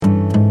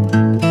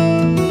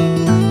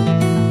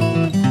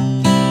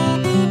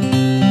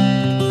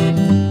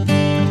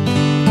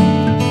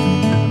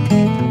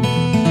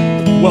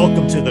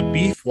welcome to the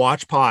Beef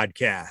Watch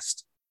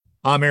Podcast.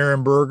 I'm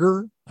Aaron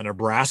Berger, a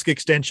Nebraska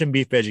Extension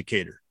beef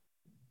educator.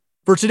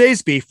 For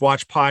today's Beef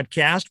Watch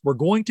Podcast, we're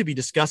going to be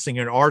discussing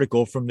an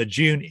article from the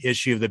June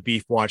issue of the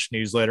Beef Watch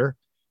newsletter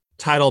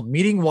titled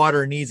Meeting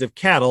Water Needs of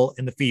Cattle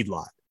in the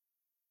Feedlot.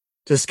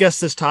 To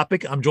discuss this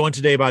topic, I'm joined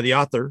today by the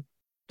author,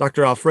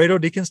 Dr. Alfredo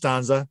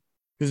DiCostanza,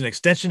 who's an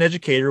extension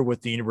educator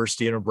with the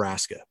University of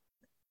Nebraska.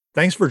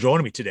 Thanks for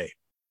joining me today.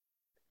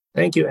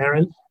 Thank you,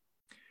 Aaron.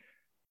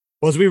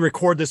 Well, as we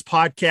record this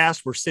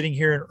podcast, we're sitting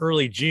here in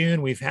early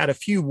June. We've had a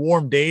few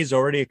warm days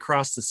already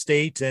across the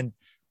state, and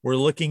we're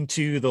looking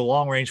to the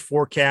long-range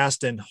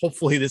forecast, and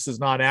hopefully this is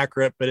not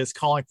accurate, but it's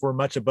calling for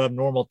much above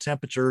normal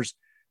temperatures,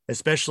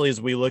 especially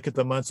as we look at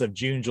the months of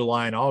June,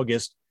 July, and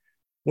August.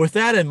 With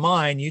that in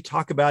mind, you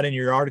talk about in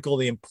your article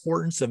the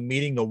importance of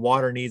meeting the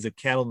water needs of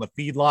cattle in the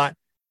feedlot.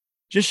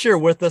 Just share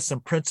with us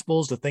some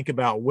principles to think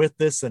about with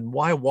this and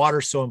why water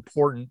is so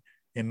important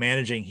in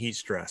managing heat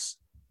stress.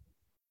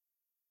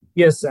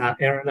 Yes,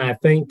 Aaron, I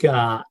think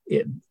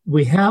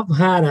we have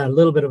had a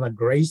little bit of a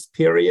grace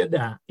period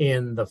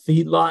in the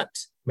feedlot,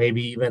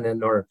 maybe even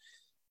in our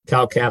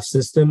cow-calf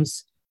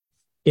systems,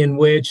 in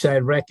which I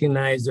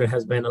recognize there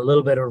has been a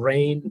little bit of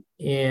rain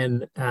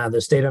in the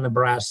state of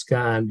Nebraska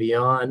and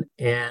beyond.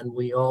 And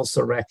we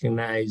also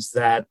recognize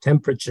that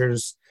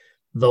temperatures,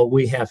 though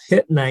we have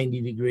hit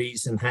 90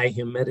 degrees and high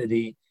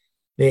humidity,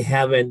 they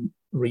haven't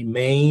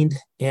remained,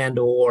 and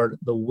or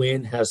the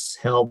wind has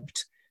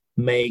helped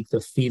make the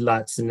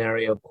feedlot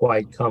scenario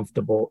quite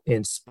comfortable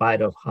in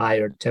spite of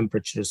higher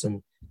temperatures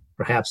and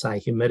perhaps high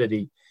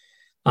humidity.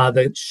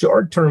 The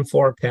short-term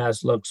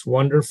forecast looks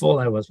wonderful.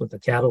 I was with the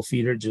cattle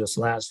feeder just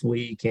last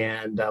week,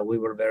 and we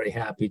were very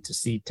happy to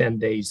see 10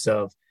 days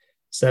of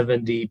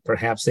 70,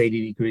 perhaps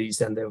 80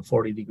 degrees, and then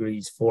 40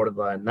 degrees for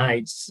the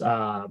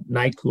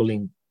night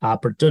cooling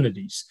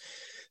opportunities.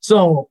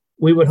 So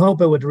we would hope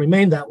it would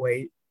remain that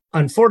way.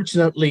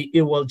 Unfortunately,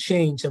 it will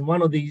change, and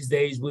one of these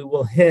days we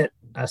will hit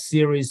a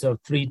series of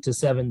 3 to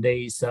 7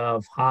 days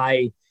of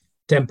high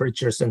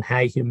temperatures and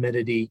high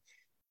humidity.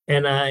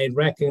 And I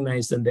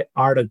recognize in the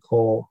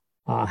article,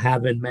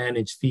 having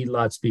managed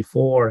feedlots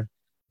before,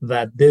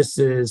 that this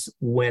is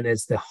when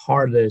it's the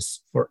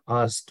hardest for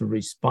us to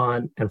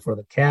respond and for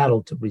the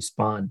cattle to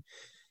respond.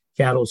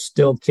 Cattle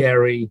still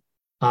carry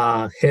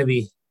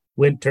heavy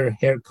winter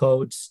hair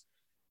coats.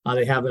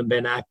 They haven't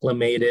been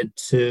acclimated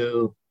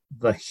to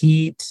the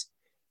heat.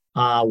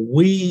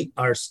 We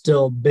are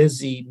still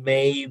busy,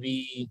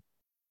 maybe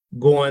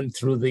going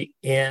through the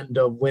end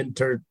of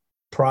winter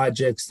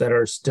projects that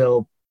are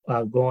still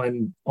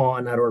going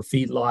on at our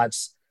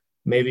feedlots.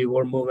 Maybe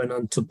we're moving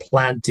on to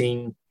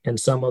planting and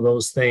some of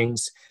those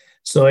things.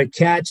 So it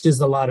catches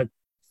a lot of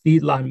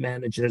feedlot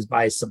managers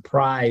by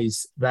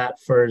surprise,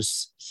 that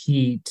first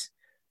heat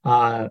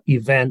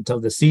event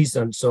of the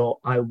season. So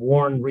I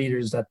warn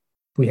readers that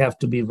we have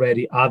to be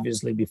ready,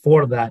 obviously,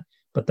 before that.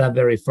 But that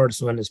very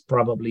first one is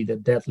probably the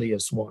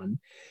deadliest one.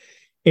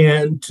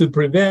 And to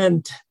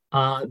prevent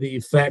the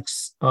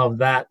effects of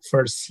that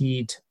first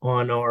heat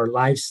on our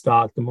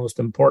livestock, the most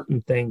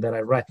important thing that I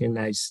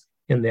recognize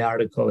in the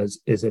article is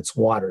its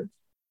water.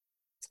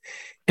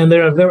 And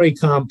there are very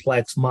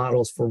complex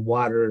models for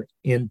water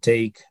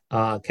intake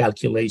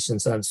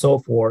calculations and so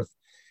forth.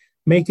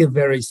 Make it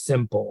very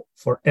simple.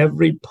 For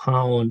every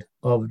pound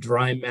of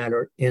dry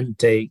matter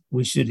intake,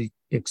 we should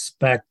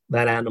expect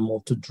that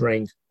animal to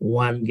drink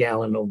 1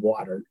 gallon of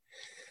water.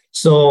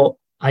 So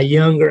a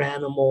younger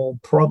animal,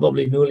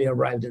 probably newly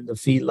arrived in the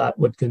feedlot,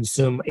 would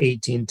consume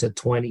 18 to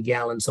 20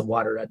 gallons of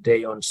water a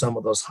day on some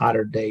of those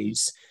hotter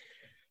days.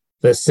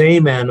 The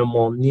same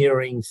animal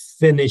nearing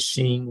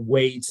finishing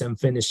weights and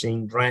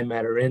finishing dry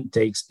matter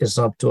intakes is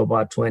up to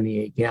about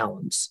 28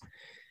 gallons.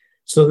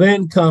 So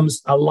then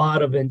comes a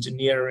lot of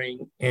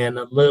engineering and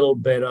a little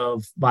bit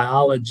of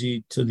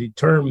biology to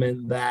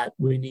determine that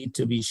we need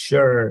to be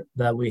sure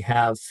that we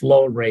have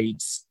flow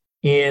rates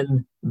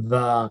in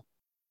the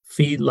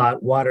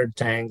feedlot water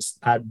tanks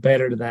at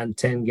better than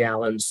 10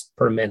 gallons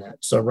per minute.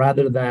 So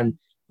rather than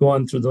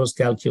going through those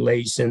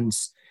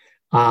calculations,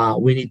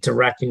 we need to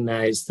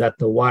recognize that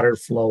the water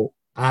flow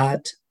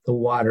at the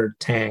water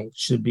tank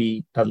should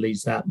be at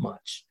least that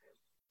much.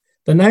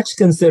 The next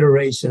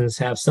considerations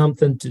have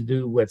something to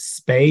do with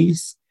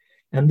space.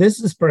 And this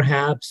is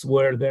perhaps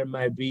where there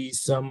might be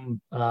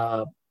some,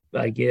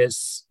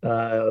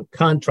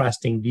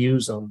 contrasting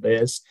views on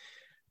this.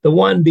 The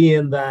one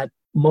being that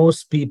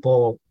most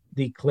people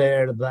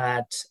declare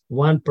that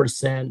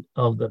 1%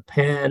 of the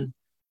pen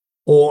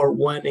or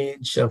 1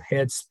 inch of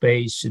head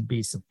space should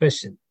be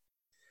sufficient.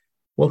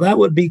 Well, that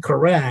would be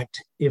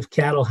correct if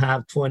cattle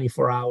have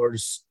 24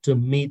 hours to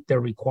meet the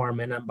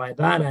requirement. And by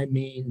that, I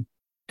mean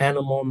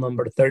animal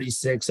number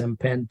 36 and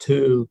pen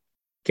 2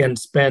 can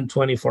spend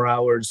 24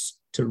 hours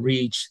to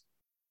reach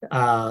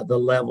the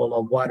level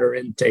of water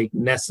intake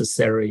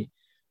necessary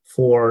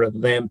for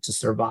them to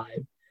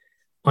survive.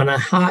 On a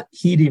hot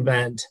heat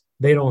event,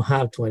 they don't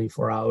have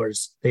 24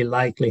 hours. They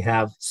likely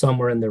have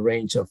somewhere in the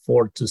range of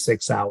 4 to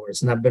 6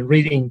 hours. And I've been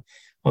reading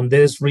on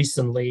this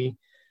recently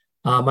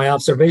My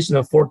observation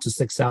of 4 to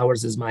 6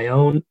 hours is my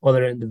own.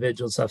 Other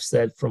individuals have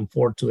said from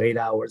 4 to 8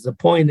 hours. The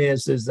point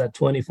is that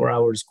 24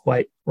 hours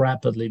quite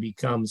rapidly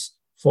becomes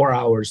 4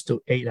 hours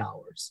to 8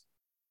 hours.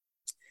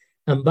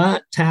 And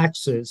that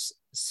taxes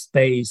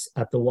space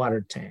at the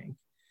water tank.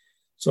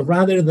 So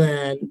rather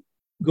than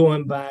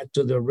going back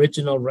to the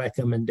original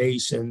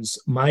recommendations,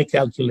 my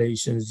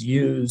calculations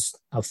used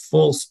a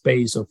full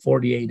space of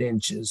 48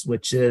 inches,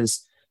 which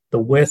is the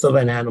width of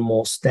an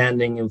animal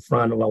standing in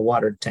front of a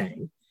water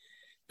tank.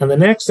 And the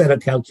next set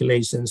of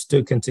calculations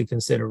took into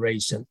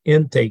consideration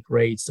intake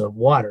rates of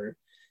water,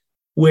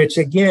 which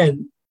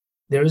again,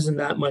 there isn't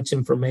that much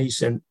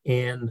information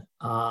in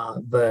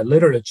the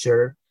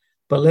literature,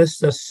 but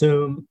let's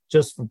assume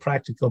just for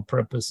practical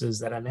purposes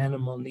that an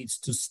animal needs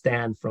to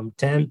stand from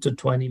 10 to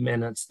 20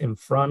 minutes in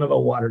front of a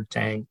water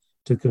tank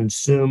to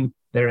consume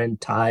their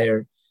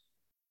entire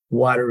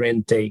water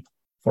intake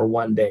for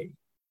one day.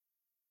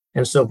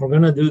 And so if we're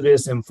going to do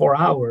this in 4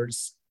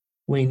 hours,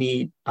 we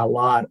need a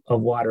lot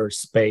of water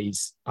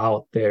space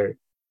out there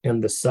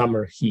in the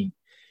summer heat.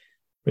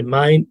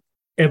 Remind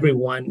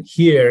everyone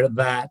here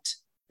that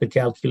the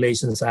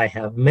calculations I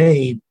have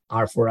made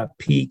are for a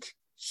peak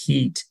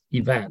heat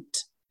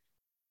event,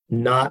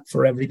 not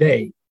for every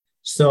day.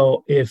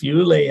 So if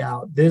you lay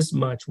out this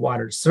much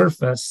water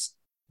surface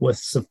with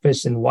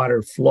sufficient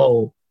water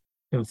flow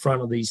in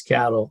front of these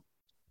cattle,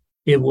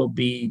 it will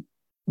be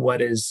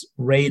what is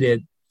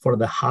rated for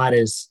the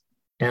hottest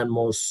and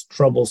most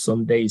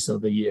troublesome days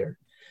of the year.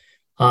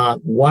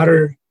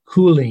 Water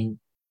cooling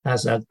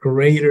has a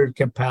greater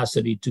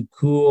capacity to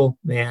cool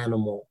the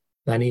animal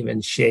than even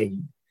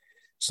shade.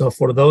 So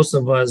for those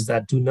of us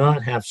that do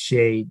not have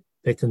shade,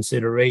 the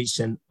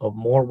consideration of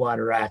more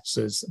water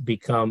access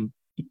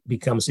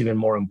becomes even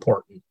more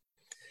important.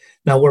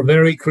 Now, we're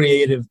very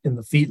creative in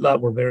the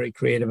feedlot. We're very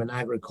creative in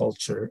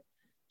agriculture.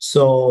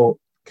 So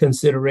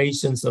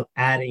considerations of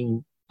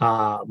adding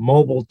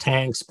mobile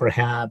tanks,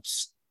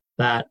 perhaps,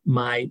 that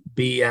might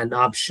be an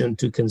option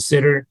to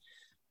consider.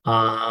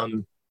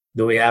 Do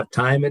we have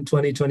time in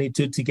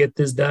 2022 to get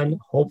this done?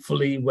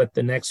 Hopefully, with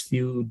the next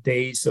few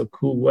days of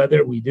cool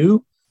weather, we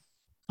do.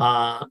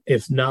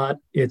 If not,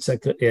 it's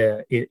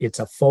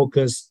a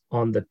focus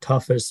on the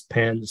toughest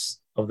pens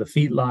of the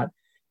feedlot.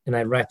 And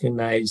I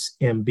recognize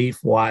in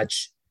Beef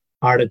Watch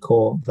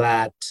article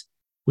that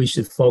we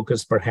should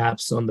focus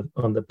perhaps on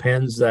the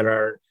pens that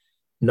are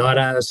not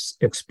as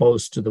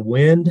exposed to the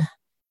wind,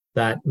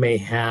 that may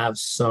have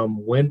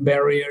some wind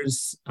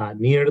barriers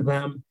near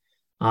them,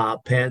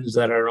 pens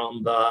that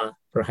are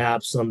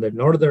perhaps on the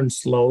northern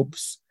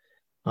slopes.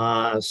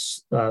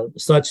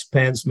 Such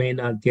pens may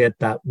not get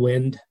that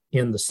wind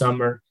in the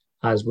summer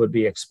as would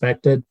be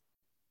expected.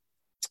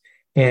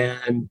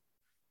 And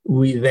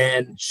we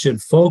then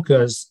should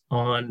focus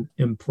on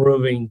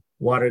improving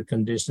water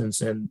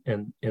conditions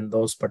in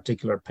those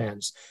particular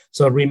pens.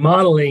 So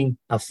remodeling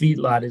a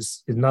feedlot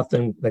is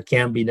nothing that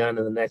can be done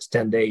in the next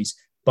 10 days.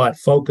 But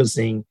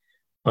focusing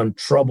on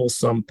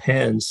troublesome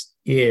pens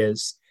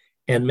is,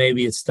 and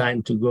maybe it's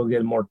time to go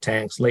get more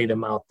tanks, lay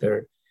them out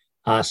there,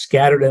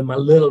 scatter them a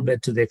little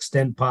bit to the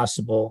extent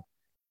possible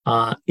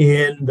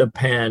in the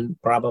pen,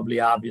 probably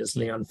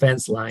obviously on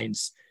fence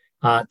lines,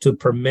 to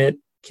permit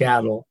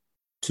cattle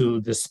to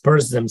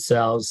disperse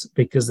themselves,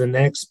 because the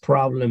next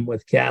problem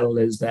with cattle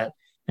is that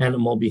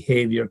animal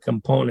behavior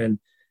component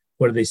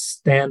where they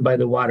stand by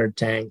the water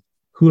tank,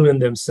 cooling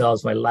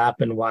themselves by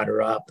lapping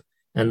water up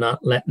and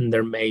not letting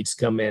their mates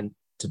come in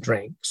to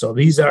drink. So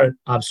these are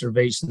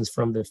observations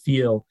from the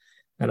field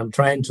that I'm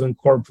trying to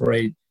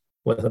incorporate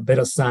with a bit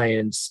of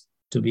science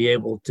to be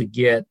able to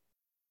get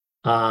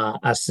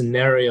a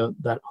scenario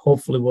that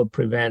hopefully will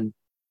prevent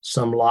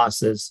some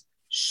losses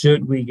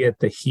should we get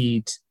the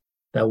heat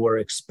that we're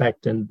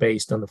expecting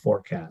based on the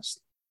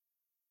forecast.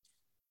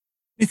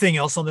 Anything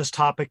else on this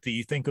topic that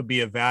you think would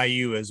be of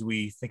value as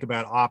we think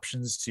about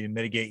options to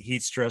mitigate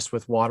heat stress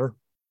with water?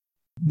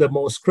 The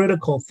most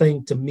critical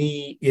thing to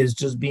me is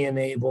just being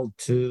able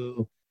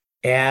to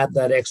add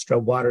that extra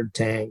water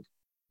tank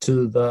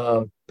to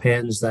the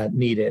pens that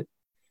need it.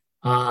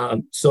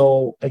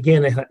 So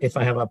again, if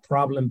I have a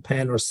problem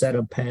pen or set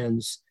of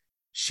pens,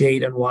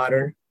 shade and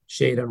water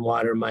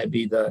might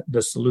be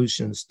the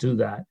solutions to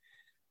that.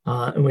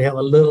 And we have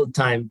a little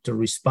time to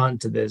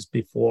respond to this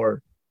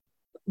before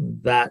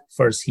that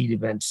first heat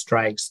event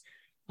strikes.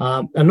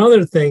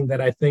 Another thing that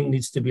I think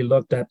needs to be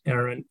looked at,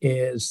 Aaron,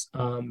 is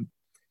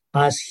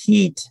as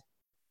heat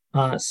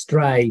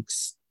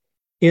strikes,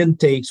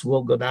 intakes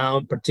will go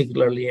down,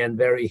 particularly in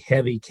very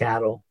heavy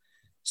cattle.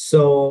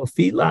 So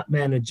feedlot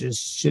managers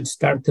should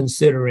start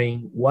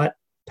considering what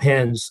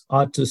pens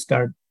ought to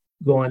start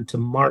going to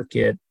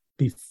market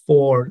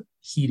before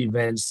heat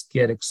events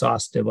get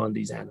exhaustive on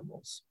these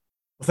animals.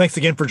 Well, thanks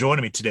again for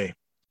joining me today.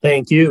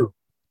 Thank you.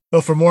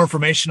 Well, for more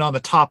information on the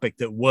topic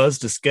that was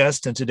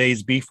discussed in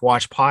today's Beef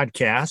Watch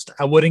podcast,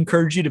 I would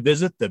encourage you to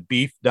visit the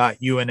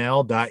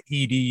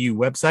beef.unl.edu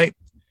website.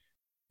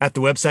 At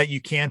the website,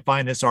 you can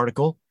find this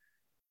article.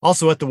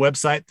 Also at the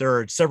website, there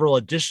are several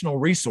additional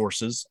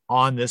resources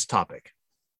on this topic.